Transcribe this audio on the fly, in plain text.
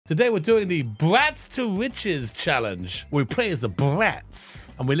Today we're doing the Bratz to Riches challenge, where we play as the Bratz,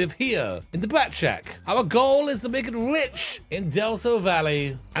 and we live here in the Brat Shack. Our goal is to make it rich in Del Sol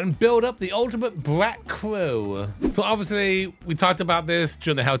Valley and build up the ultimate Brat crew. So obviously, we talked about this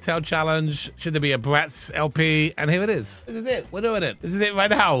during the Hotel challenge. Should there be a Bratz LP? And here it is. This is it. We're doing it. This is it right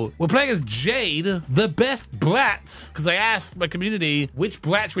now. We're playing as Jade, the best Brat, because I asked my community which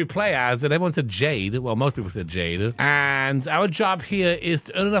Brat should we play as, and everyone said Jade. Well, most people said Jade. And our job here is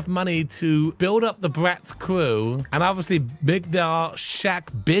to earn enough money to build up the Bratz crew and obviously make their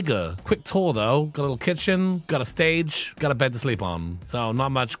shack bigger. Quick tour though. Got a little kitchen, got a stage, got a bed to sleep on. So not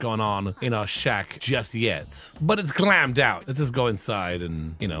much going on in our shack just yet. But it's glammed out. Let's just go inside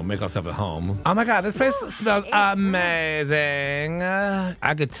and, you know, make ourselves at home. Oh my god, this place smells amazing.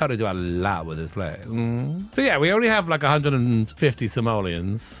 I could totally do a lot with this place. So yeah, we only have like 150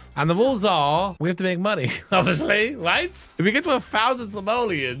 simoleons. And the rules are, we have to make money, obviously, right? If we get to 1,000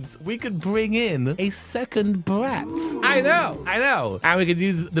 simoleons, we could bring in a second Brat. I know. And we could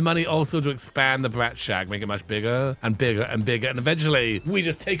use the money also to expand the Brat Shack, make it much bigger and bigger and bigger. And eventually, we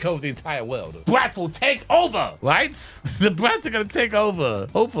just take over the entire world. Brat will take over, right? The Brats are gonna take over,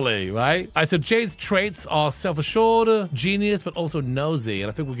 hopefully, right? All right, so Jade's traits are self-assured, genius, but also nosy. And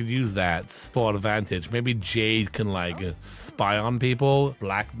I think we could use that for our advantage. Maybe Jade can like spy on people,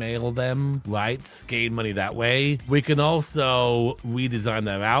 blackmail them, right? Gain money that way. We can also redesign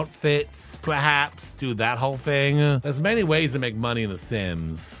their outfits, perhaps do that whole thing. There's many ways to make money in The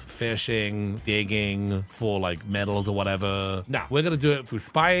Sims. Fishing, digging for like metals or whatever. Nah, we're gonna do it through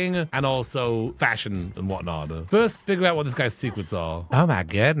spying and also fashion and whatnot. First, figure out what this guy's secrets are. Oh my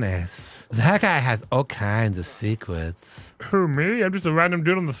goodness. That guy has all kinds of secrets. Who, me? I'm just a random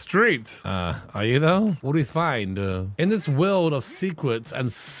dude on the street. Are you though? What do we find? In this world of secrets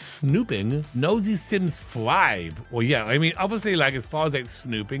and snooping, nosy Sims thrive. Well, yeah, I mean, obviously, like, as far as like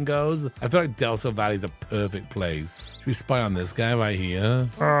snooping goes, I feel like Del Sol Valley is a perfect place. Should we spy on this guy right here?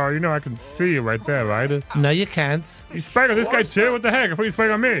 Oh, you know I can see you right there, right? No, you can't. You spying on this guy too? What the heck? I thought you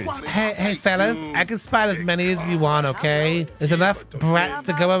spying on me. Hey, fellas, I can spy as many as you want, okay? There's enough Brats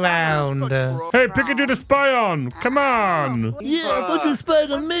to go around. Hey, pick a dude to spy on. Come on. Yeah, I thought you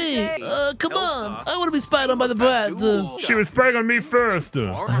spied on me. Come on. I want to be spied on by the Brats. She was spying on me first.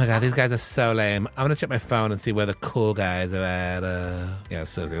 Oh my god, these guys are so lame. I'm gonna check my phone and see where the cool guys are at. Yeah,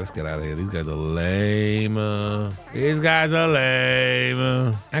 seriously, let's get out of here. These guys are lame. These guys are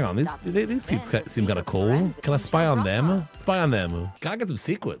lame. Hang on, these people seem kind of cool. Can I spy on them? Spy on them. Can I get some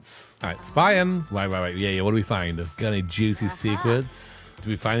secrets? All right, spying. Right. Yeah. What do we find? Got any juicy secrets? Did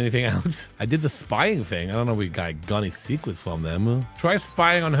we find anything out? I did the spying thing. I don't know if we got any secrets from them. Try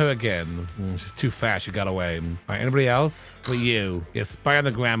spying on her again. She's too fast. She got away. All right, anybody else? What you? Yeah, spy on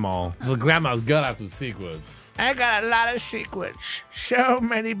the grandma. The grandma's gotta have some secrets. I got a lot of secrets. So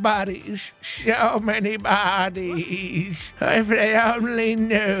many bodies. So many bodies. If they only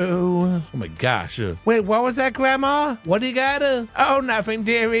knew. Oh my gosh. Wait, what was that, grandma? What do you got? Oh, nothing,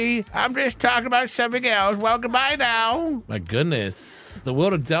 dearie. I'm just talking about something else. Well, goodbye now. My goodness. The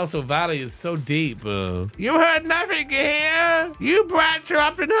world of Del Sol Valley is so deep. You heard nothing here. You brats are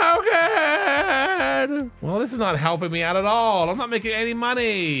up to no good. Well, this is not helping me out at all. I'm not making any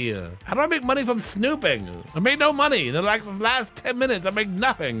money. How do I make money from snooping? I made no money. In like the last 10 minutes, I make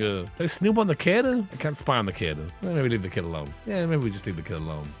nothing. Do I snoop on the kid? I can't spy on the kid. Maybe leave the kid alone. Yeah, maybe we just leave the kid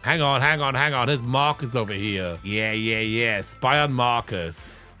alone. Hang on. There's Marcus over here. Yeah. Spy on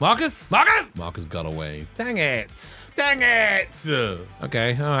Marcus. Marcus got away. Dang it.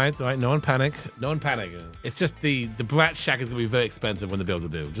 Okay, all right. No one panic. It's just the Brat Shack is gonna be very expensive when the bills are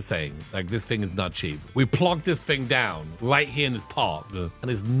due. Just saying, like, this thing is not cheap. We plonked this thing down right here in this park,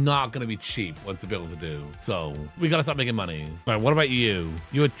 and it's not gonna be cheap once the bills are due. So we gotta start making money. All right, what about you?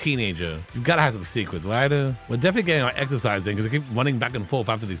 You're a teenager. You've gotta have some secrets, right? We're definitely getting our exercise in because they keep running back and forth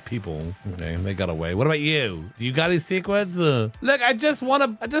after these people. Okay, they got away. What about you? You got any secrets? Look, I just wanna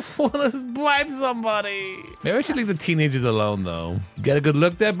bribe somebody. Maybe I should leave the teenagers alone though. Get a good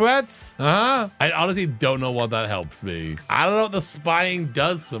look there, Bratz? I honestly don't know what that helps me. I don't know what the spying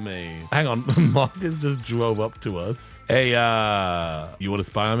does for me. Hang on, Marcus just drove up to us. Hey, you want to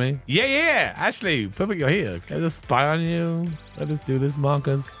spy on me? Yeah. Ashley, perfect, you're here. Can I just spy on you? Can I just do this,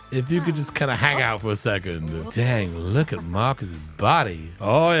 Marcus? If you could just kind of hang out for a second. Dang, look at Marcus's body.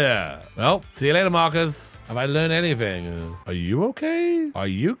 Oh, yeah. Well, see you later, Marcus. Have I learned anything? Are you okay? Are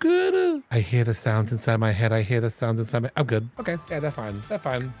you good? I hear the sounds inside my head. I'm good. Okay, yeah, they're fine.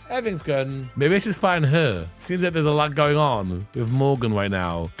 Everything's good. Maybe I should spy on her. Seems like there's a lot going on with Morgan right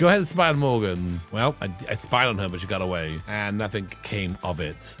now. Go ahead and spy on Morgan. Well, I spied on her, but she got away. And nothing came of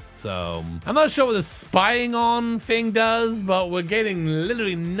it. So, I'm not sure what the spying on thing does, but So we're getting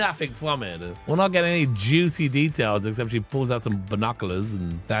literally nothing from it. We're not getting any juicy details except she pulls out some binoculars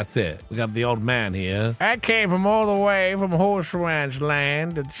and that's it. We got the old man here. I came from all the way from Horse Ranch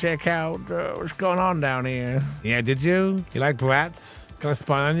Land to check out what's going on down here. Yeah, did you? You like Bratz? Can I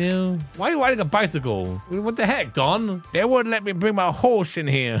spy on you? Why are you riding a bicycle? What the heck, Don? They wouldn't let me bring my horse in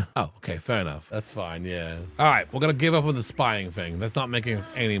here. Oh, okay, fair enough. That's fine, yeah. All right, we're gonna give up on the spying thing. That's not making us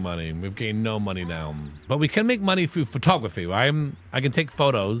any money. We've gained no money now. But we can make money through photography, right? I can take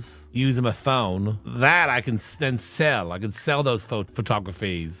photos using my phone. That I can then sell. I can sell those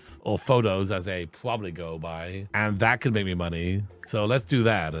photographies or photos as they probably go by. And that could make me money. So let's do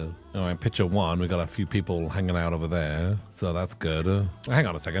that. All right, picture one. We got a few people hanging out over there. So that's good. Hang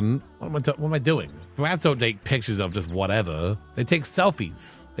on a second. What am I doing? Brats don't take pictures of just whatever. They take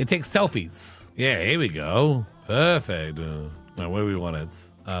selfies. They take selfies. Yeah, here we go. Perfect. All right, where do we want it?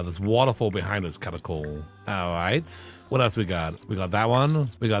 This waterfall behind us, kind of cool. All right. What else we got? We got that one.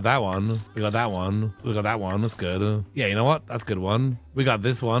 We got that one. We got that one. We got that one. That's good. Yeah, you know what? That's a good one. We got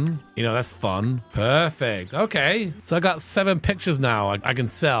this one. You know, that's fun. Perfect. Okay. So I got 7 pictures now I can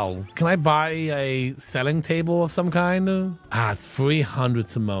sell. Can I buy a selling table of some kind? It's 300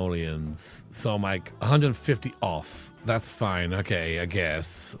 simoleons. So I'm like 150 off. That's fine. Okay, I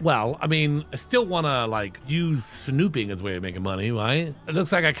guess. Well, I mean, I still want to like use snooping as a way of making money, right? It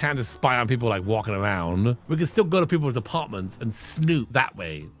looks like I can't just spy on people like walking around. We can still go to people's apartments and snoop that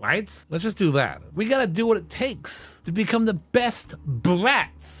way, right? Let's just do that. We got to do what it takes to become the best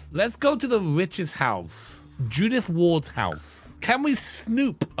brats. Let's go to the richest house. Judith Ward's house. Can we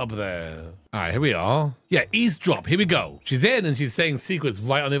snoop up there? All right, here we are. Yeah, eavesdrop. Here we go. She's in and she's saying secrets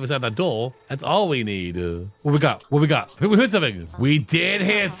right on the other side of that door. That's all we need. What we got? What we got? We heard something. We did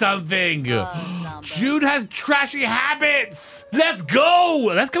hear something. Jude has trashy habits. Let's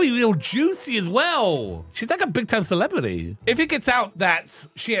go. That's gonna be real juicy as well. She's like a big time celebrity. If it gets out that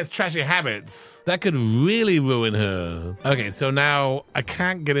she has trashy habits, that could really ruin her. Okay, so now I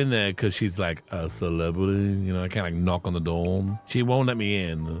can't get in there because she's like a celebrity. You know, I can't like knock on the door. She won't let me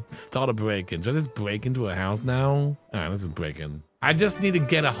in. Start a break. Should I just break into a house now? All right, let's just break in. I just need to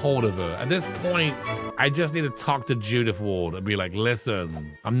get a hold of her. At this point, I just need to talk to Judith Ward and be like,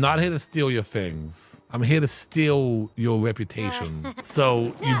 listen, I'm not here to steal your things. I'm here to steal your reputation.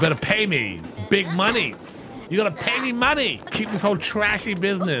 So you better pay me big monies. You gotta pay me money. Keep this whole trashy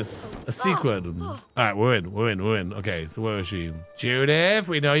business a secret. All right, we're in. Okay, so where is she? Judith,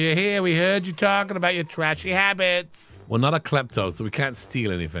 we know you're here. We heard you talking about your trashy habits. We're not a klepto, so we can't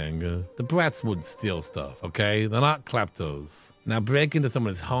steal anything. The brats would steal stuff, okay? They're not kleptos. Now break into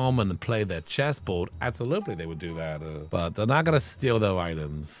someone's home and play their chessboard. Absolutely, they would do that. But they're not gonna steal their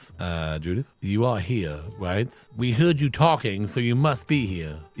items. Judith, you are here, right? We heard you talking, so you must be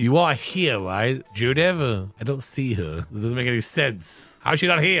here. You are here, right? Judith? I don't see her. This doesn't make any sense. How is she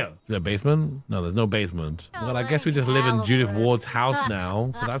not here? Is there a basement? No, there's no basement. Well, I guess we just live in Judith Ward's house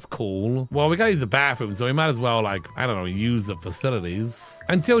now, so that's cool. Well, we gotta use the bathroom, so we might as well, like, I don't know, use the facilities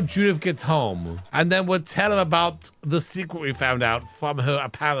until Judith gets home. And then we'll tell her about the secret we found out from her,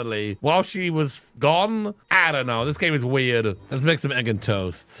 apparently, while she was gone. I don't know. This game is weird. Let's make some egg and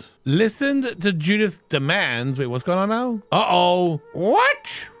toast. Listened to Judith's demands. Wait, what's going on now? Uh-oh.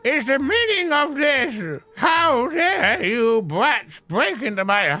 What is the meaning of this? How dare you brats break into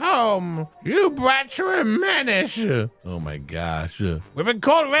my home? You brats are a menace. Oh my gosh. We've been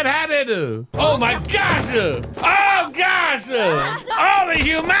caught red-handed. Oh my gosh. Oh gosh. All the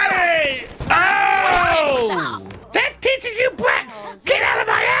humanity. Oh! That teaches you brats! Get out of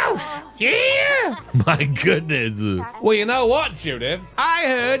my house! Yeah! My goodness. Well, you know what, Judith? I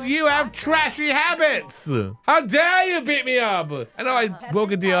heard you have trashy habits. How dare you beat me up? I know I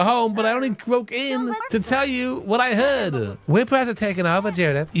broke into your home, but I only broke in to tell you what I heard. We're brats are taking over,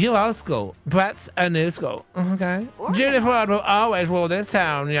 Judith. You old school. Brats are new school. Okay? Judith Ward will always rule this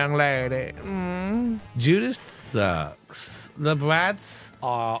town, young lady. Judith sucks. The brats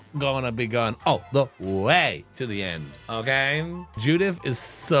are gonna be going all the way to the end, okay? Judith is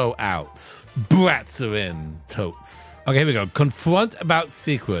so out. Brats are in. Totes. Okay, here we go. Confront about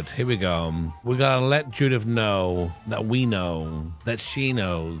secret. Here we go. We're gonna let Judith know that we know that she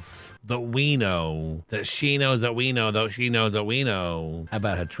knows that we know that she knows that we know that she knows that we know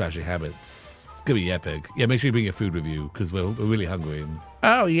about her trashy habits. It's gonna be epic. Yeah, make sure you bring your food with you because we're really hungry.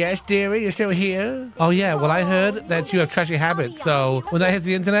 Oh, yes, dearie, you're still here? Oh, yeah, well, I heard that you have trashy habits, so when that hits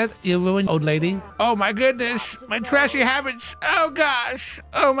the internet, you ruin old lady. Oh, my goodness, my trashy habits. Oh, gosh.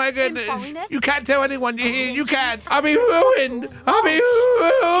 Oh, my goodness. You can't tell anyone you're here. You can't. I'll be ruined. I'll be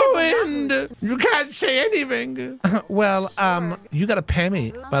ruined. You can't say anything. Well, you gotta pay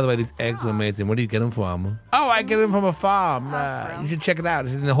me. By the way, these eggs are amazing. Where do you get them from? Oh, I get them from a farm. You should check it out.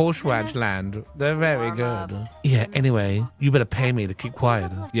 It's in the horse ranch land. They're very good. Yeah, anyway, you better pay me to keep quiet.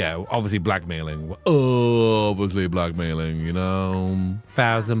 Yeah, obviously blackmailing. Obviously blackmailing, you know.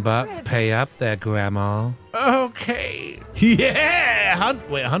 $1,000, pay up there, Grandma. Okay. Yeah.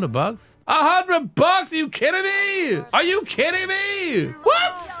 Wait, $100? $100? Are you kidding me? Are you kidding me?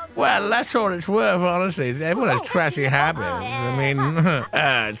 What? Well, that's all it's worth, honestly. Everyone has trashy habits. I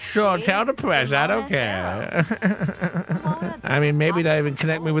mean, sure, tell the press. I don't care. I mean, maybe they even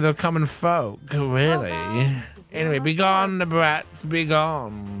connect me with the common folk. Really? Anyway, be gone, the Bratz. Be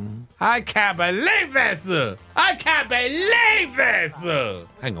gone. I can't believe this. I can't believe this.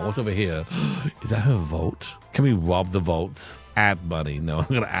 Hang on, what's over here? Is that her vault? Can we rob the vault? Add money. No, I'm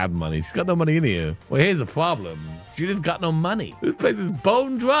gonna add money. She's got no money in here. Well, here's the problem. Judith's got no money. This place is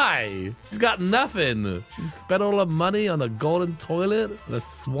bone dry. She's got nothing. She's spent all her money on a golden toilet and a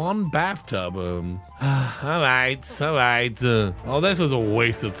swan bathtub. All right. Oh, this was a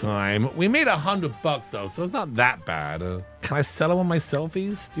waste of time. We made $100 though, so it's not that bad. Can I sell one of my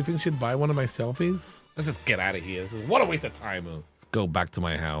selfies? Do you think she'd buy one of my selfies? Let's just get out of here. What a waste of time. Let's go back to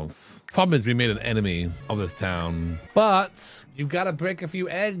my house. Problem is we made an enemy of this town. But you've got to break a few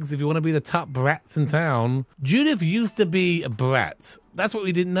eggs if you want to be the top brats in town. Judith used to be a brat. That's what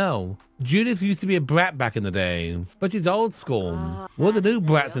we didn't know. Judith used to be a brat back in the day, but she's old school. We're the new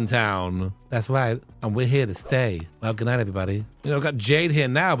brats in town. That's right, and we're here to stay. Well, good night, everybody. You know, I've got Jade here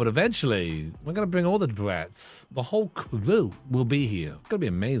now, but eventually, we're gonna bring all the brats. The whole crew will be here. It's gonna be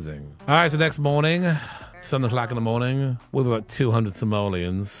amazing. All right, so next morning, 7 o'clock in the morning, we've about 200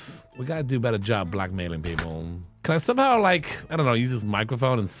 simoleons. We gotta do a better job blackmailing people. Can I somehow, like, I don't know, use this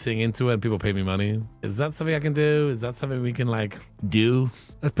microphone and sing into it and people pay me money? Is that something I can do? Is that something we can, like, do?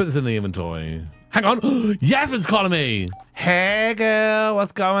 Let's put this in the inventory. Hang on. Yasmin's calling me. Hey, girl.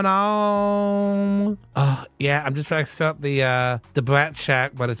 What's going on? Oh, yeah. I'm just trying to set up the brat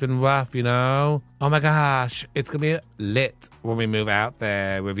shack, but it's been rough, you know? Oh, my gosh. It's going to be lit when we move out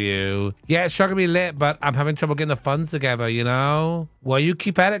there with you. Yeah, it's sure going to be lit, but I'm having trouble getting the funds together, you know? Well, you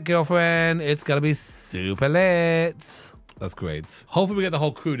keep at it, girlfriend. It's going to be super lit. That's great. Hopefully we get the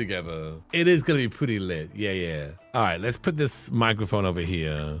whole crew together. It is going to be pretty lit. Yeah. All right, let's put this microphone over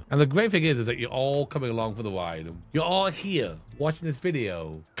here. And the great thing is that you're all coming along for the ride. You're all here watching this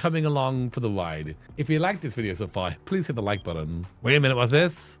video, coming along for the ride. If you like this video so far, please hit the like button. Wait a minute, what's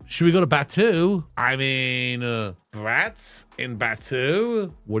this? Should we go to Batu? I mean, Bratz in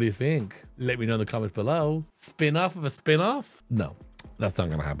Batu? What do you think? Let me know in the comments below. Spin-off of a spin-off? No. That's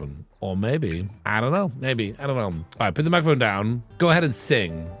not gonna happen. Or maybe. I don't know. Maybe. I don't know. All right, put the microphone down. Go ahead and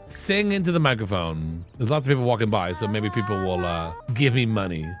sing. Sing into the microphone. There's lots of people walking by, so maybe people will give me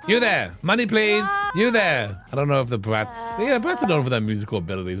money. You there. Money, please. You there. I don't know if the Bratz... Yeah, the Bratz are known for their musical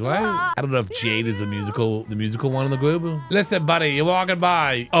abilities, right? I don't know if Jade is the musical one in the group. Listen, buddy, you're walking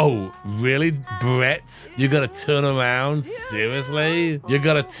by. Oh, really, Brett? You gotta turn around? Seriously? You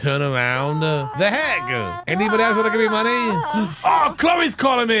gotta turn around? The heck? Anybody else wanna give me money? Oh, Chloe's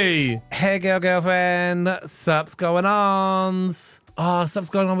calling me. Hey, girlfriend. Sup's going on? Oh, sup's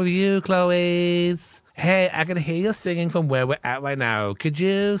going on with you, Chloe's? Hey, I can hear you singing from where we're at right now. Could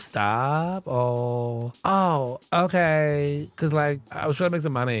you stop? Oh, okay. Cause like, I was trying to make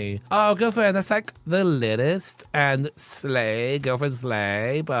some money. Oh, girlfriend, that's like the latest and slay, girlfriend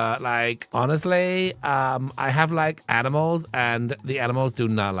slay. But like, honestly, I have like animals and the animals do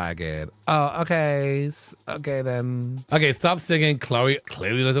not like it. Oh, okay. Okay then. Okay, stop singing. Chloe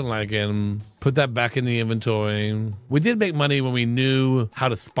clearly doesn't like him. Put that back in the inventory. We did make money when we knew how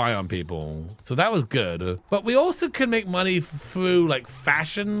to spy on people. So that was good. But we also can make money through like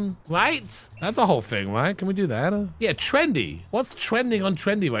fashion, right? That's a whole thing, right? Can we do that? Yeah, trendy. What's trending on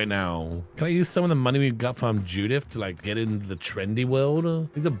trendy right now? Can I use some of the money we got from Judith to like get into the trendy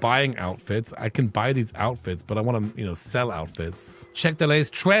world? These are buying outfits. I can buy these outfits, but I want to, you know, sell outfits. Check the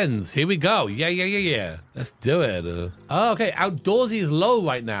latest trends. Here we go. Yeah. Let's do it. Oh, okay. Outdoorsy is low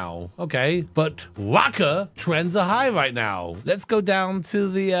right now. Okay. But rocker trends are high right now. Let's go down to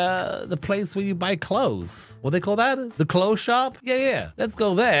the place where you buy clothes. What do they call that? The clothes shop? Yeah. Let's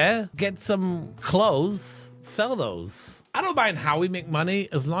go there. Get some clothes. sell those. I don't mind how we make money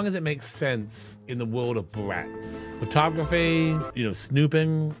as long as it makes sense in the world of Bratz. Photography, you know,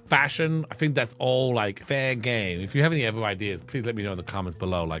 snooping, fashion. I think that's all like fair game. If you have any other ideas, please let me know in the comments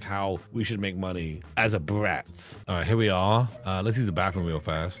below, like how we should make money as a Bratz. All right, here we are. Let's use the bathroom real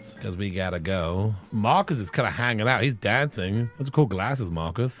fast because we gotta go. Marcus is kind of hanging out. He's dancing. Those are cool glasses,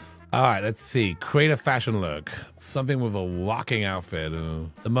 Marcus. All right, let's see. Create a fashion look. Something with a rocking outfit.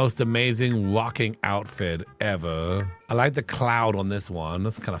 The most amazing rocking outfit ever. I like the cloud on this one.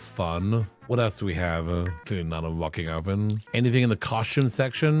 That's kind of fun. What else do we have? Clearly not a rocking outfit. Anything in the costume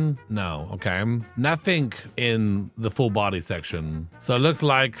section? No, okay. Nothing in the full body section. So it looks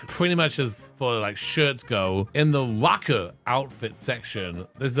like pretty much as for like shirts go, in the rocker outfit section,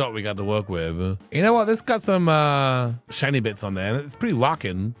 this is what we got to work with. You know what? This got some shiny bits on there. It's pretty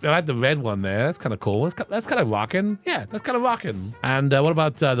rocking. I like the red one there. That's kind of cool. That's kind of rocking. Yeah, that's kind of rocking. And what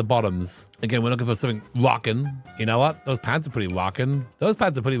about the bottoms? Again, we're looking for something rocking. You know what? Those pants are pretty rocking. Those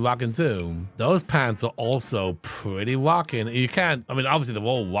pants are pretty rocking too. Those pants are also pretty rocking. You can't, I mean, obviously they're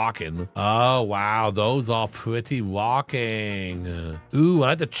all rocking. Oh, wow. Those are pretty rocking. Ooh, I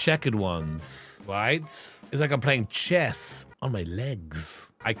like the checkered ones, right? It's like I'm playing chess on my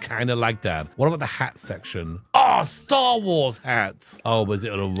legs. I kind of like that. What about the hat section? Oh, Star Wars hats. Oh, was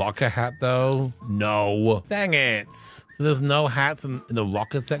it a rocker hat though? No. Dang it. So there's no hats in the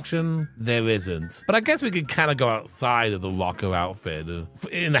rocker section? There isn't. But I guess we could kind of go outside of the rocker outfit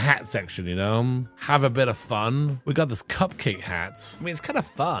in the hat section, you know? Have a bit of fun. We got this cupcake hat. I mean, it's kind of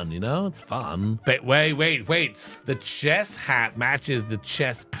fun, you know? It's fun. But wait. The chess hat matches the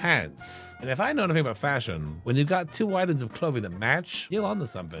chess pants. And if I know anything about fashion, when you've got two items of clothing that match, you're onto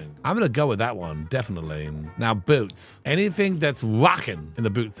something. I'm gonna go with that one, definitely. Now, boots. Anything that's rocking in the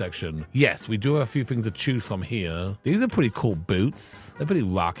boot section. Yes, we do have a few things to choose from here. These are pretty cool boots. They're pretty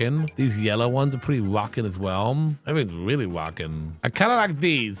rocking. These yellow ones are pretty rocking as well. Everything's really rocking. I kind of like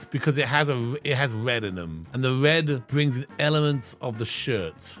these because it has red in them, and the red brings in elements of the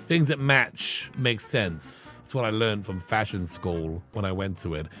shirt. Things that match make sense. That's what I learned from fashion school when I went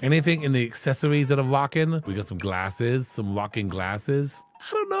to it. Anything in the accessories that are rocking. We got some glasses, some rocking glasses.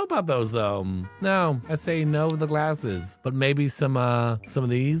 I don't know about those though. No, I say no to the glasses, but maybe some of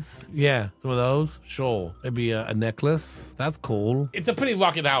these. Yeah, some of those. Sure. Maybe a necklace. That's cool. It's a pretty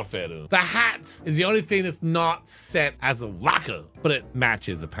rocking outfit. The hat is the only thing that's not set as a rocker, but it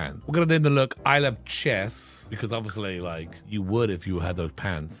matches the pants. We're gonna name the look I Love Chess because obviously, like, you would if you had those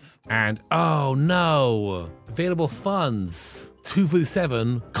pants. And oh no, available funds.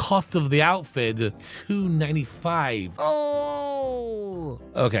 $247, cost of the outfit $295. Oh,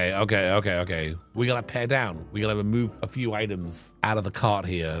 okay. We gotta pare down. We gotta remove a few items out of the cart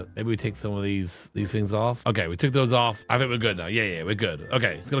here. Maybe we take some of these things off. Okay, we took those off. I think we're good now. Yeah, we're good.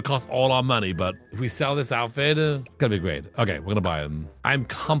 Okay, it's gonna cost all our money, but if we sell this outfit, it's gonna be great. Okay, we're gonna buy them. I'm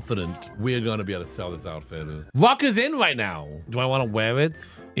confident we're gonna be able to sell this outfit. Rocker's in right now. Do I want to wear it?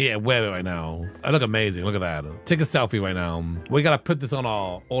 Yeah, wear it right now. I look amazing. Look at that. Take a selfie right now. We gotta put this on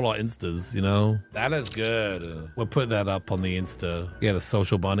all our Instas, you know? That is good. We'll put that up on the Insta. Yeah, the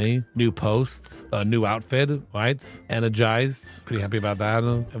social bunny. New posts. A new outfit, right? Energized. Pretty happy about that.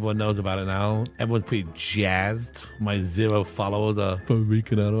 Everyone knows about it now. Everyone's pretty jazzed. My 0 followers are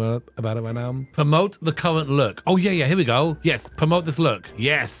freaking out about it right now. Promote the current look. Oh, yeah, here we go. Yes, promote this look.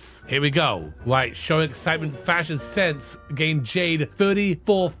 Yes, here we go. Right, showing excitement, fashion sense. Gain Jade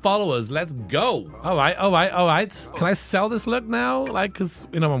 34 followers. Let's go. All right. Can I sell this look now? Like, because,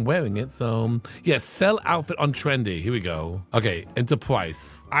 you know, I'm wearing it. So, yeah, sell outfit on trendy. Here we go. Okay, enter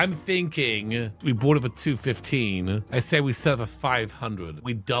price. I'm thinking we bought it for $215. I say we sell it for $500.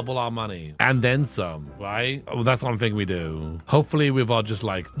 We double our money and then some, right? Well, that's what I'm thinking we do. Hopefully, with our just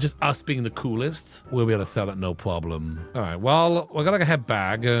us being the coolest, we'll be able to sell it no problem. All right, well, we're gonna head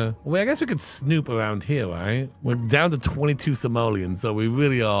back. Well, I guess we could snoop around here, right? We're down to 22 simoleons, so we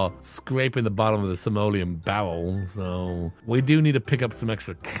really are scraping the bottom of the simoleon barrel. So we do need to pick up some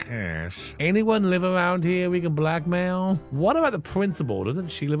extra cash. Anyone live around here we can blackmail? What about the principal? Doesn't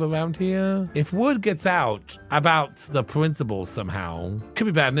she live around here? If word gets out about the principal somehow, could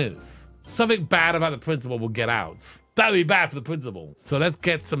be bad news. Something bad about the principal will get out. That'd be bad for the principal. So let's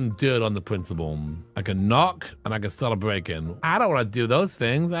get some dirt on the principal. I can knock and I can start a break-in. I don't want to do those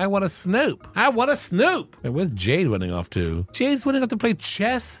things. I want to snoop. Wait, where's Jade running off to? Jade's running off to play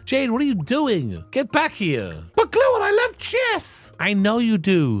chess? Jade, what are you doing? Get back here. But Cloe, I love chess. I know you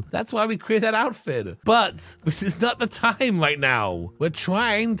do. That's why we created that outfit. But this is not the time right now. We're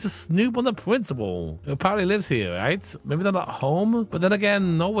trying to snoop on the principal. Who probably lives here, right? Maybe they're not home. But then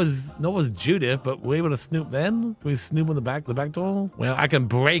again, no was Judith, but we're able to snoop then. Can we snoop on the back door? Well, I can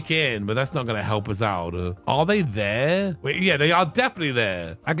break in, but that's not gonna help us out. Are they there? Wait, yeah, they are definitely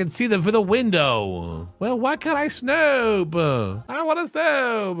there. I can see them through the window. Well, why can't I snoop? I want to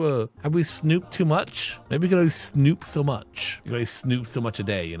snoop. Have we snooped too much? Maybe we can only snoop so much. You can only snoop so much a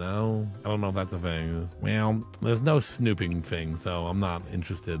day, you know? I don't know if that's a thing. Well, there's no snooping thing, so I'm not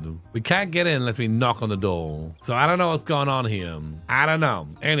interested. We can't get in unless we knock on the door. So I don't know what's going on here. I don't know.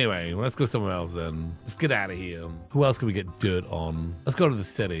 Anyway, let's go somewhere else then. Let's get out of here. Who else can we get dirt on? Let's go to the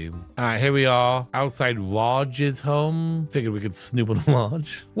city. All right, here we are outside Raj's home. Figured we could snoop on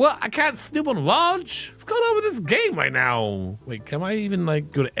Raj. What? I can't snoop on Raj? What's going on with this game right now? Wait, can I even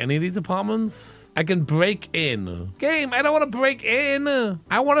like go to any of these apartments? I can break in. Game, I don't want to break in.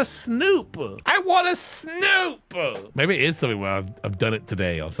 I want to snoop. I want to snoop. Maybe it is something where I've done it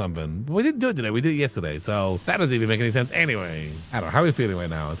today or something. But we didn't do it today. We did it yesterday. So that doesn't even make any sense anyway. I don't know. How are we feeling right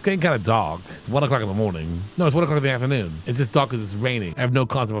now? It's getting kind of dark. It's 1 o'clock in the morning. No, it's 1 o'clock in the afternoon. It's just dark because it's raining. I have no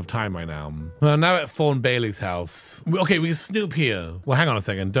concept of time right now. Well, now at Fawn Bailey's house. Okay, we can snoop here. Well, hang on a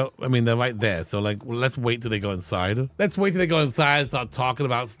second. I mean, they're right there. So like, let's wait till they go inside. Let's wait till they go inside and start talking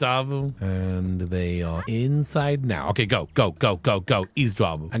about stuff. And they are inside now. Okay, go.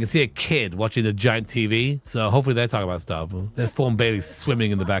 Eavesdrop. I can see a kid watching the giant TV. So hopefully they're talking about stuff. There's Fawn Bailey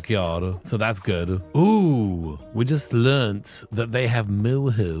swimming in the backyard. So that's good. Ooh, we just learnt that they have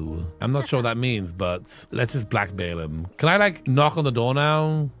moohoo. I'm not sure what that means, but let's just blackmail him. Can I like knock on the door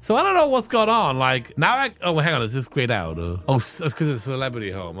now? So I don't know what's going on. Like now oh, hang on. Is this grayed out? Oh, that's because it's a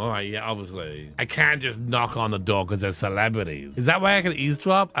celebrity home. All right, yeah, obviously. I can't just knock on the door because they're celebrities. Is that why I can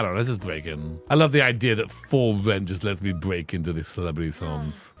eavesdrop? I don't know. Let's just break in. I love the idea that for rent just lets me break into these celebrities'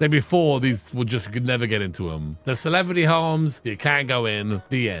 homes. Say before, these would just, you could never get into them. The celebrity homes, you can't go in.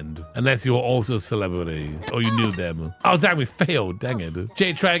 The end. Unless you were also a celebrity or you knew them. Oh, damn, we failed. Dang it.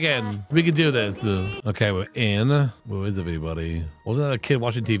 Jade, try again. We can do this. Okay, we're in. Where is everybody? Wasn't there a kid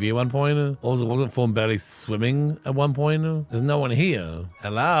watching TV at one point? Also, wasn't Fawn Bailey swimming at one point? There's no one here.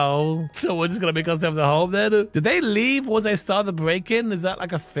 Hello? So we're just gonna make ourselves a home then? Did they leave once I start the break-in? Is that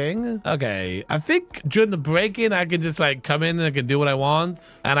like a thing? Okay, I think during the break-in, I can just like come in and I can do what I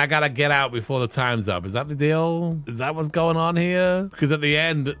want. And I gotta get out before the time's up. Is that the deal? Is that what's going on here? Because at the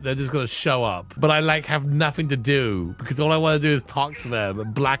end, they're just gonna show up. But I like have nothing to do because all I wanna do is talk to them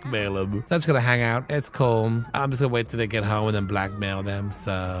and blackmail them. So I'm just gonna hang out. It's cool. I'm just gonna wait till they get home and then blackmail them.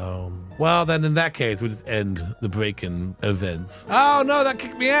 So, well, then in that case, we'll just end the break-in event. Oh no, that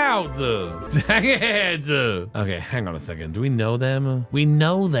kicked me out. Dang it. Okay, hang on a second. Do we know them? We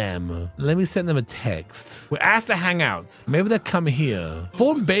know them. Let me send them a text. We're asked to hang out. Maybe they'll come here.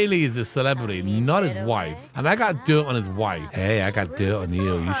 Fawn Bailey is a celebrity, not his wife. And I got dirt on his wife. Hey, I got dirt on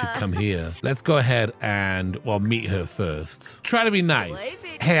you. You should come here. Let's go ahead and, well, meet her first. Try to be nice.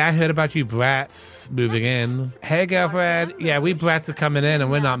 Hey, I heard about you Bratz moving in. Hey, girlfriend. Yeah, we Bratz are coming in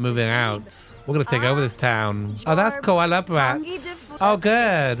and we're not moving out. We're gonna take over this town. Oh, that's cool. I love Bratz. Oh,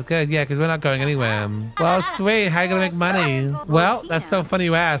 good. Good. Yeah, because we're not going anywhere. Well, sweet. How are you gonna make money? Well, that's so funny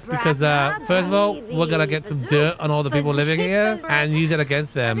you ask because, first of all, we're gonna get some dirt on all the people living here and use it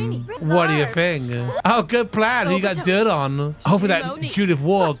against them. What do you think? Oh, good plan. Who you got dirt on? Hopefully that Judith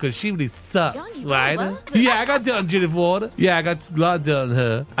Ward, because she really sucks, right? Yeah, I got dirt on Judith Ward. Yeah, I got a lot of dirt on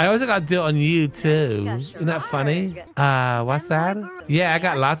her. I also got dirt on you, too. Isn't that funny? What's that? Yeah, I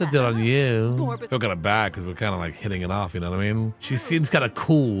got lots of dirt on you. I feel kind of bad because we're kind of like hitting it off, you know what I mean? She seems kind of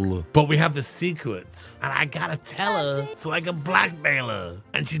cool, but we have the secrets. And I gotta tell her so I can blackmail her.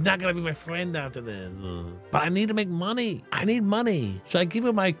 And she's not gonna be my friend after this. But I need to make money. I need money. Should I give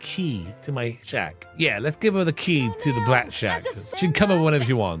her my key to my shack? Yeah, let's give her the key to the Bratz shack. She can come over whenever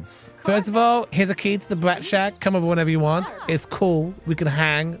she wants. First of all, here's a key to the Bratz shack. Come over whenever you want. It's cool. We can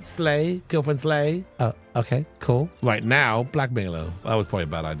hang, slay, girlfriend slay. Okay, cool. Right now, blackmailer. That was probably a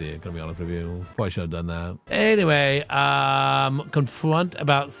bad idea, gonna be honest with you. Probably should have done that. Anyway, confront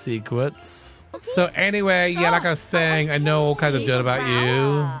about secrets. So anyway, yeah, like I was saying, I know all kinds of dirt about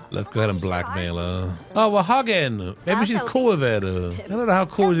you. Let's go ahead and blackmail her. Oh, we're hugging. Maybe she's cool with it. I don't know how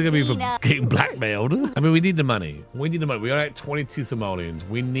cool she's gonna be for getting blackmailed. I mean, we need the money. We need the money. We are at 22 simoleons.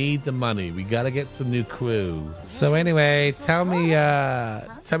 We need the money. We gotta get some new crew. So anyway, tell me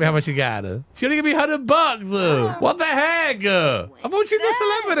how much you got. She only give me $100. What the heck? I thought she's a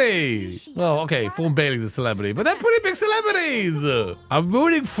celebrity. Well, okay, Fawn Bailey's a celebrity, but they're pretty big celebrities. I'm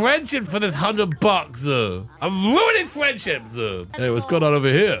ruining friendship for this $100. I'm ruining friendships. Hey, what's going on over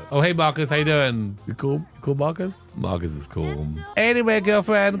here? Oh, hey, Marcus, how you doing? You cool? You cool, Marcus? Marcus is cool. Anyway,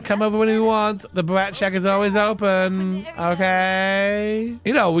 girlfriend, come over when you want. The Bratz shack is always open. Okay.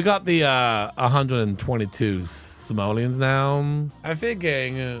 You know, we got the 122 simoleons now. I'm thinking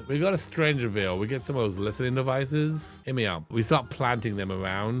thing. We got a strange reveal. We get some of those listening devices. Hear me out. We start planting them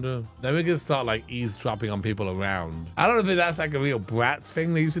around. Then we can start like eavesdropping on people around. I don't know if that's like a real Bratz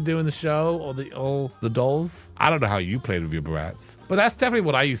thing they used to do in the show or the dolls. I don't know how you played with your Bratz, but that's definitely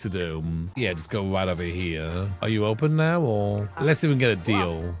what I used to do. Yeah, just go right over here. Are you open now, or let's see if we can get a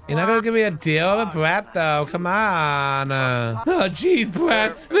deal? You're not gonna give me a deal of a Brat though. Come on. Oh jeez,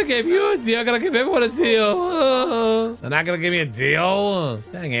 Bratz. If I gave you a deal, I'm gonna give everyone a deal. They're not gonna give me a deal.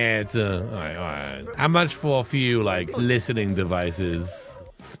 Dang it. All right. How much for a few like listening devices?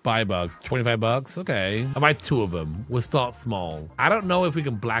 Spy bucks, 25 bucks. Okay, I'll buy 2 of them. We'll start small. I don't know if we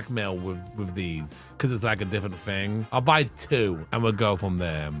can blackmail with these because it's like a different thing. I'll buy 2 and we'll go from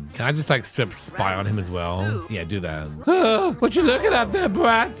there. Can I just like strip spy on him as well? Yeah, do that. What you looking at there,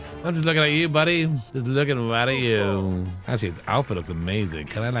 Bratz? I'm just looking at you, buddy. Just looking right at you. Actually, his outfit looks amazing.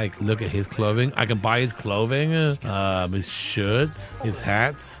 Can I like look at his clothing? I can buy his clothing, his shirts, his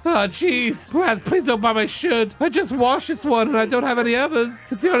hats. Oh, jeez, Bratz, please don't buy my shirt. I just washed this one and I don't have any others.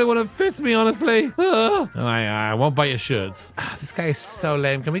 It's the only one that fits me, honestly. I won't buy your shirts. This guy is so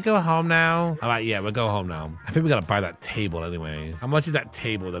lame. Can we go home now? All right, yeah, we'll go home now. I think we gotta buy that table anyway. How much is that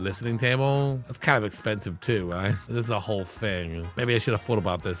table, the listening table? That's kind of expensive too, right? This is a whole thing. Maybe I should have thought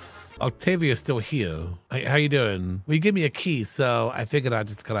about this. Octavia's still here. How you doing? Well, you give me a key, so I figured I'd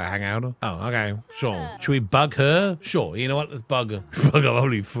just kind of hang out. Oh, okay, sure. Should we bug her? Sure, you know what? Let's bug her. Bug our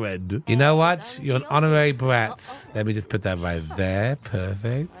only friend. You know what? You're an honorary brat. Let me just put that right there. Perfect.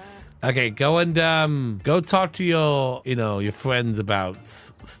 Okay, go and go talk to your friends about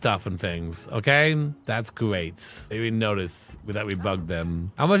stuff and things. Okay, that's great. They didn't notice that we bugged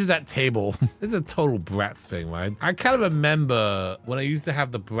them. How much is that table? This is a total Bratz thing, right? I kind of remember when I used to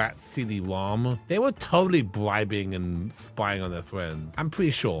have the Bratz CD-ROM, they were totally bribing and spying on their friends. I'm pretty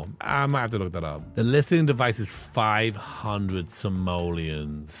sure. I might have to look that up. The listening device is 500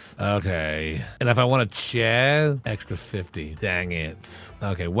 simoleons. Okay, and if I want a chair, extra 50. Dang it.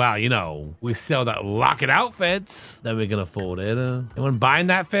 Okay, wow, we sell that rocket outfit, then we can afford it. Anyone buying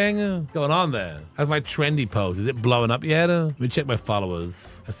that thing? What's going on there? How's my trendy post? Is it blowing up yet? Let me check my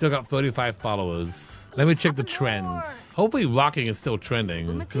followers. I still got 35 followers. Let me check the trends. Hopefully rocking is still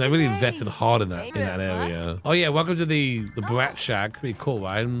trending because I really invested hard in that area. Oh yeah, welcome to the Brat Shack. Pretty cool,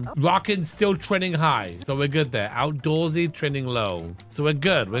 right? Rocking still trending high, so we're good there. Outdoorsy trending low, so we're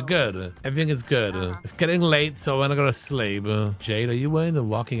good. Everything is good. It's getting late, so we're gonna go to sleep. Jade, are you wearing the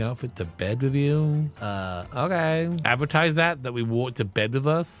rocking outfit to bed with you? Okay. Advertise that we wore it to bed with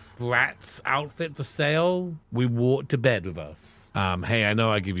us. Bratz outfit for sale. We wore it to bed with us. Hey, I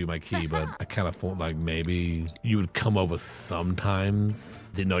know I give you my key, but I kind of thought like maybe you would come over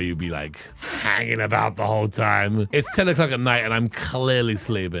sometimes. Didn't know you'd be like hanging about the whole time. It's 10 o'clock at night and I'm clearly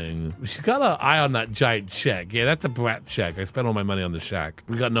sleeping. She got an eye on that giant check. Yeah, that's a Brat check. I spent all my money on the shack.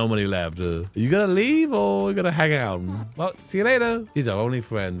 We got no money left. Are you gonna leave or are you gonna hang out? Well, see you later. He's our only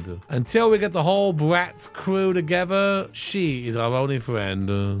friend. Until we get the whole Bratz crew together, she is our only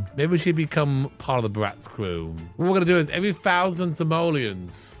friend. Maybe she become part of the Bratz crew. What we're gonna do is every 1,000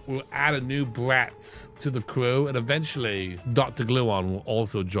 simoleons, we'll add a new Bratz to the crew, and eventually DrGluon will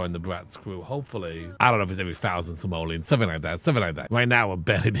also join the Bratz crew, hopefully. I don't know if it's every 1,000 simoleons, something like that. Right now, we're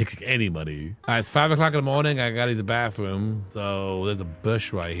barely making any money. All right, it's 5 o'clock in the morning. I gotta use the bathroom. So there's a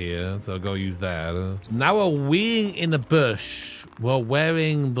bush right here, so go use that. Now we're weeing in the bush. We're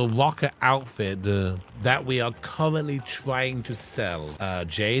wearing the rocker outfit that we are currently trying to sell.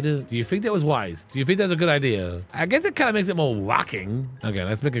 Jade, do you think that was wise? Do you think that's a good idea? I guess it kind of makes it more rocking. Okay,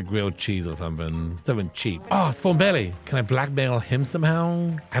 let's make a grilled cheese or something. Something cheap. Oh, it's Phone Belly. Can I blackmail him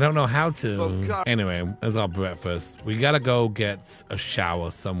somehow? I don't know how to. Anyway, that's our breakfast. We gotta go get a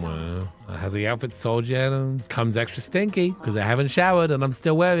shower somewhere. Has the outfit sold yet? Comes extra stinky because I haven't showered and I'm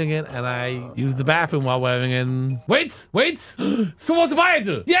still wearing it and I use the bathroom while wearing it. Wait! Someone wants to buy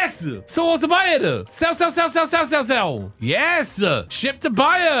it! Yes! Someone wants to buy it! Sell! Yes! Ship to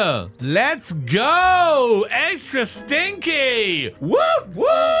buyer! Let's go! Extra stinky!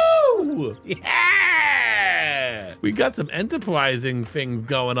 Woo! Yeah! We got some enterprising things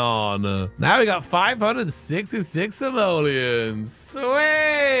going on. Now we got 566 simoleons.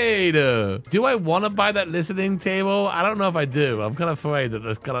 Sweet! Do I want to buy that listening table? I don't know if I do. I'm kind of afraid that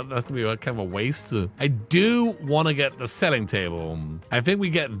that's gonna be kind of a waste. I do want to get the selling table. I think we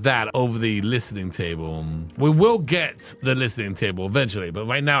get that over the listening table. We will get the listening table eventually, but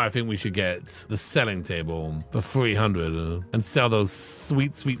right now I think we should get the selling table for 300 and sell those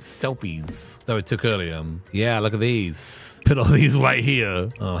sweet selfies that we took earlier. Yeah, look at these. these. Put all these right here.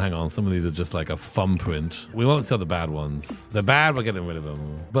 Oh, hang on. Some of these are just like a thumbprint. We won't sell the bad ones. The bad, we're getting rid of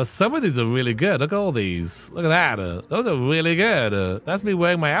them. But some of these are really good. Look at all these. Look at that. Those are really good. That's me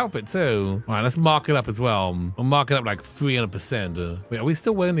wearing my outfit too. All right, let's mark it up as well. We'll mark it up like 300%. Wait, are we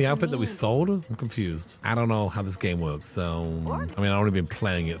still wearing the outfit that we sold? I'm confused. I don't know how this game works. So, I mean, I've only been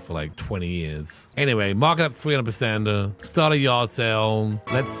playing it for like 20 years. Anyway, mark it up 300%. Start a yard sale.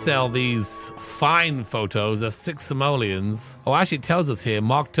 Let's sell these fine photos. There's 6 simoleons. Oh, actually it tells us here,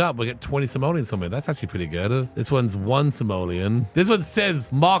 marked up, we get 20 simoleons from it. That's actually pretty good. This one's 1 simoleon. This one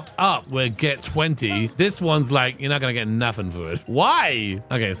says marked up, we'll get 20. This one's like, you're not gonna get nothing for it. Why?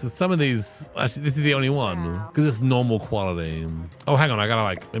 Okay, so some of these, actually this is the only one because it's normal quality. Oh, hang on, I gotta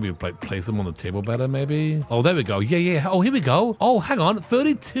like maybe like place them on the table better maybe. Oh, there we go. Yeah. Oh, here we go. Oh, hang on,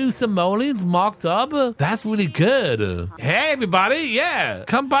 32 simoleons marked up. That's really good. Hey, everybody, yeah,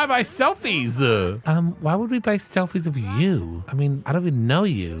 come buy my selfies. Why would we buy selfies of you? I mean, I don't even know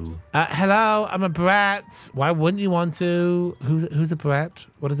you. Hello, I'm a Bratz. Why wouldn't you want to? Who's a Bratz?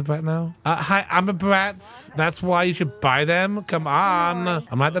 What is a Bratz now? Hi, I'm a Bratz. That's why you should buy them. Come on.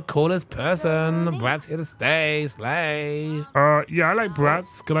 I'm like the coolest person. Bratz here to stay. Slay. Yeah, I like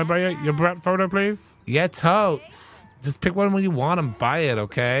Bratz. Can I buy your Brat photo, please? Yeah, totes. Just pick one when you want and buy it,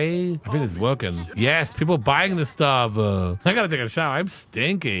 okay? I think this is working. Yes, people buying this stuff. I gotta take a shower. I'm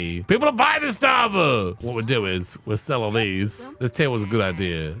stinky. People are buying this stuff. What we'll do is we'll sell all these. This table is a good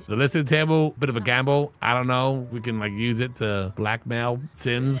idea. The listing table, bit of a gamble. I don't know. We can like use it to blackmail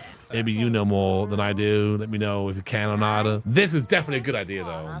Sims. Maybe you know more than I do. Let me know if you can or not. This was definitely a good idea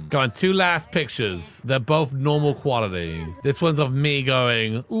though. Go on, 2 last pictures. They're both normal quality. This one's of me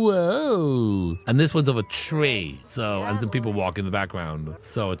going, whoa. And this one's of a tree. So, and some people walk in the background.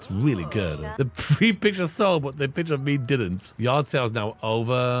 So it's really good. The pre-picture sold, but the picture of me didn't. Yard sale's now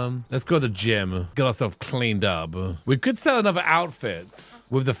over. Let's go to the gym. Get ourselves cleaned up. We could sell another outfit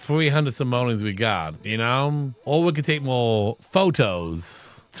with the 300 simoleons we got, you know? Or we could take more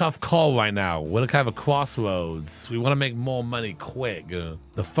photos. Tough call right now. We're kind of a crossroads. We want to make more money quick.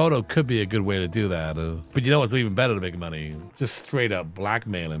 The photo could be a good way to do that. But you know what's even better to make money? Just straight up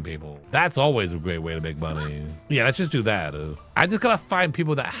blackmailing people. That's always a great way to make money. Yeah, let's just do that. I just gotta find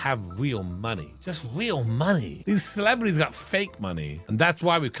people that have real money. Just real money. These celebrities got fake money. And that's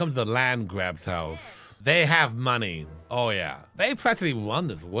why we come to the land grabs house. They have money. Oh yeah. They practically run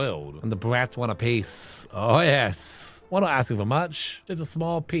this world. And the Bratz want a piece. Oh yes. We're not asking for much, just a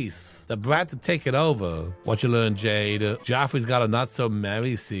small piece. The Brat to take it over. What you learn, Jade? Joffrey's got a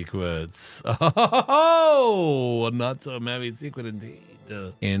not-so-merry secret. Oh, a not-so-merry secret indeed.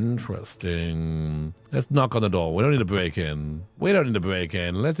 Interesting. Let's knock on the door. We don't need to break in.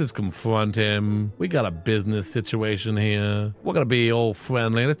 Let's just confront him. We got a business situation here. We're gonna be all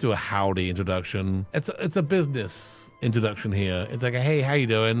friendly. Let's do a howdy introduction. It's a business introduction here. It's like, hey, how you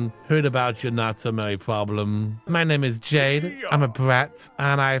doing? Heard about your not-so-merry problem. My name is Jade. I'm a Bratz,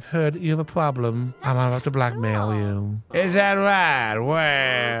 and I've heard you have a problem, and I'm about to blackmail you. Is that right?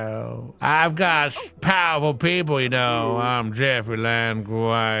 Well, I've got powerful people, you know. I'm Jeffrey Landgrave.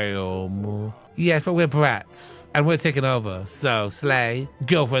 Yes, but we're Bratz, and we're taking over. So, slay,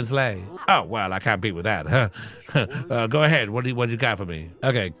 girlfriend slay. Oh, well, I can't beat with that, huh? Go ahead. What do you got for me?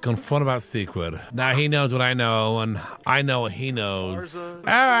 Okay, confront about secret. Now he knows what I know, and I know what he knows. All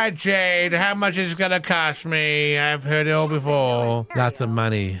right, Jade, how much is it gonna cost me? I've heard it all before. Lots of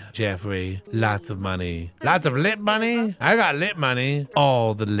money, Jeffrey. Lots of money. Lots of lip money? I got lip money.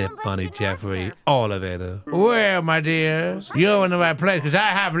 All the lip money, Jeffrey. All of it. Well, my dear, you're in the right place, because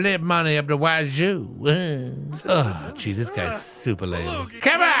I have lip money up the wazoo. Oh, gee, this guy's super lame.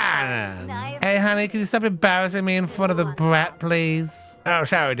 Come on! Hey, honey, can you stop embarrassing me in front of the Brat, please? Oh,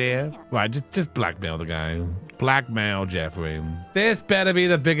 sorry, dear. Right, just blackmail the guy. Blackmail Jeffrey. This better be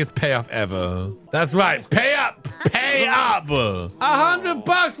the biggest payoff ever. That's right, pay up! Pay up!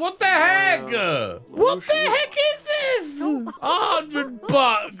 $100? What the heck? What the heck is this?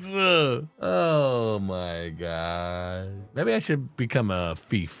 $100! Oh my God. Maybe I should become a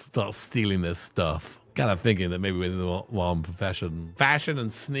thief. Start stealing this stuff. Kind of thinking that maybe we're in the wrong profession. Fashion and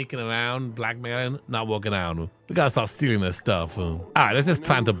sneaking around, blackmailing, not working out. We gotta start stealing this stuff. All right, let's just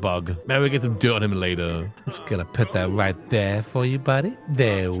plant a bug. Maybe we get some dirt on him later. I'm just gonna put that right there for you, buddy.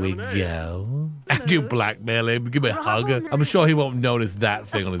 There we go. After you blackmail him, give him a hug. I'm sure he won't notice that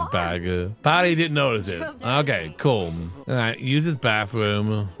thing on his bag. Probably he didn't notice it. Okay, cool. All right, use his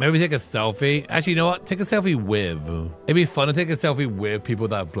bathroom. Maybe take a selfie. Actually, you know what? Take a selfie with. It'd be fun to take a selfie with people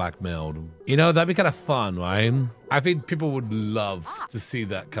that I've blackmailed. You know, that'd be kind of fun, right? I think people would love to see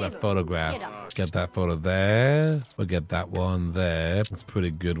that kind of photographs. Get that photo there. We'll get that one there. It's a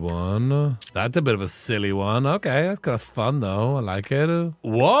pretty good one. That's a bit of a silly one. Okay, that's kind of fun though. I like it.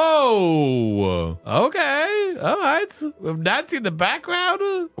 Whoa! Okay, all right. We've not seen the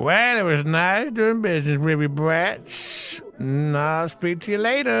background. Well, it was nice doing business with you, Bratz. I'll speak to you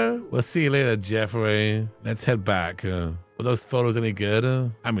later. We'll see you later, Jeffrey. Let's head back. Were those photos any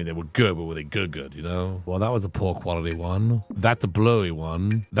good? I mean, they were good, but were they good, you know? Well, that was a poor quality one. That's a blurry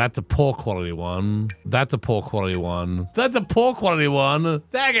one. That's a poor quality one. That's a poor quality one. That's a poor quality one.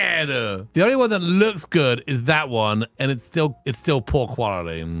 Dang it! The only one that looks good is that one, and it's still poor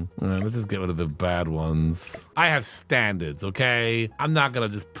quality. All right, let's just get rid of the bad ones. I have standards, okay? I'm not gonna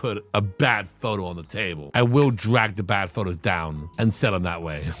just put a bad photo on the table. I will drag the bad photos down and sell them that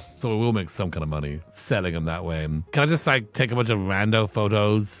way. So we will make some kind of money selling them that way. Can I just like take a bunch of rando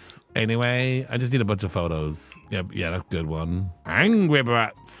photos anyway? I just need a bunch of photos. Yeah, that's a good one. Angry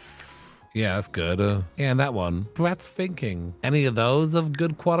Bratz. Yeah, that's good. And that one. Bratz thinking. Any of those of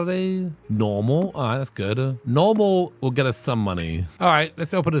good quality? Normal. All right, that's good. Normal will get us some money. All right,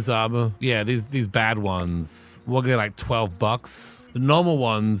 let's open this up. Yeah, these bad ones. We'll get like 12 bucks. The normal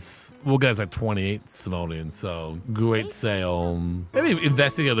ones, we'll get like 28 simoleons, so great sale. Maybe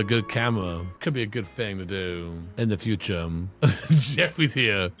investing in a good camera could be a good thing to do in the future. Jeffrey's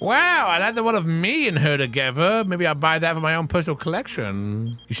here. Wow, I like the one of me and her together. Maybe I'll buy that for my own personal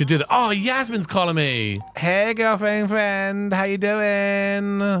collection. You should do that. Oh, Yasmin's calling me. Hey, girlfriend, friend, how you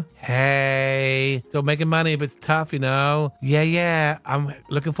doing? Hey, still making money, but it's tough, you know? Yeah, I'm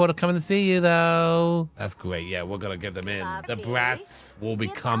looking forward to coming to see you, though. That's great. Yeah, we're gonna get them in. The Bratz will be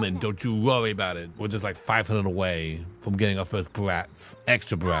coming. Don't you worry about it. We're just like 500 away from getting our first Bratz.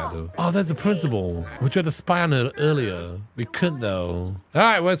 Extra Bratz. Oh, there's the principal. We tried to spy on her earlier. We couldn't though. All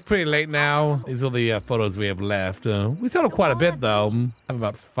right, well, it's pretty late now. These are the photos we have left. We sold quite a bit though. I have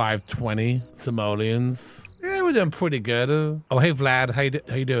about 520 simoleons. Yeah, we're doing pretty good. Oh, hey, Vlad.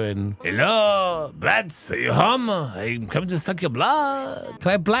 How you doing? Hello, Bratz. Are you home? I'm coming to suck your blood.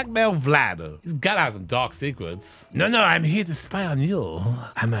 Can I blackmail Vlad? He's got to have some dark secrets. No, I'm here to spy on you.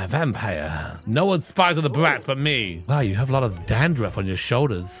 I'm a vampire. No one spies on the Bratz but me. Wow, you have a lot of dandruff on your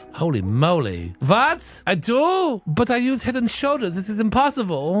shoulders. Holy moly. What? I do? But I use head and shoulders. This is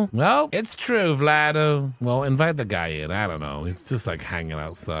impossible. Well, it's true, Vlad. Well, invite the guy in. I don't know. He's just like hanging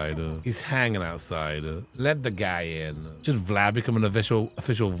outside. He's hanging outside. Let the guy in. Should Vlad become an official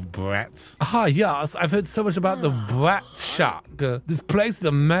Bratz? Ah, yes. I've heard so much about the Bratz shack. This place is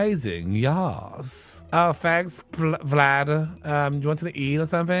amazing. Yes. Oh, thanks, Vlad. You want to eat or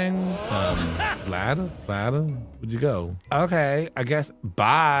something? Vlad? Where'd you go? Okay, I guess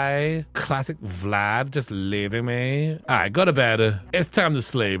bye. Classic Vlad just leaving me. All right, go to bed. It's time to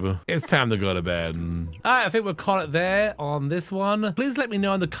sleep. It's time to go to bed. All right, I think we'll call it there on this one. Please let me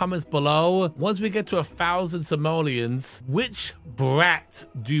know in the comments below. Once we get to 1,000 simoleons, which Brat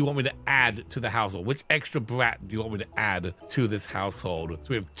do you want me to add to the household? Which extra Brat do you want me to add to this household? So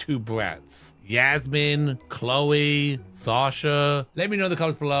we have 2 Brats. Yasmin, Chloe, Sasha. Let me know in the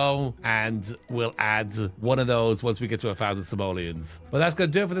comments below and we'll add one of those once we get to 1,000 simoleons. But that's gonna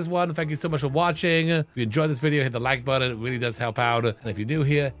do it for this one. Thank you so much for watching. If you enjoyed this video, hit the like button. It really does help out. And if you're new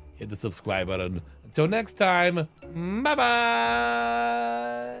here, hit the subscribe button. Until next time, bye-bye.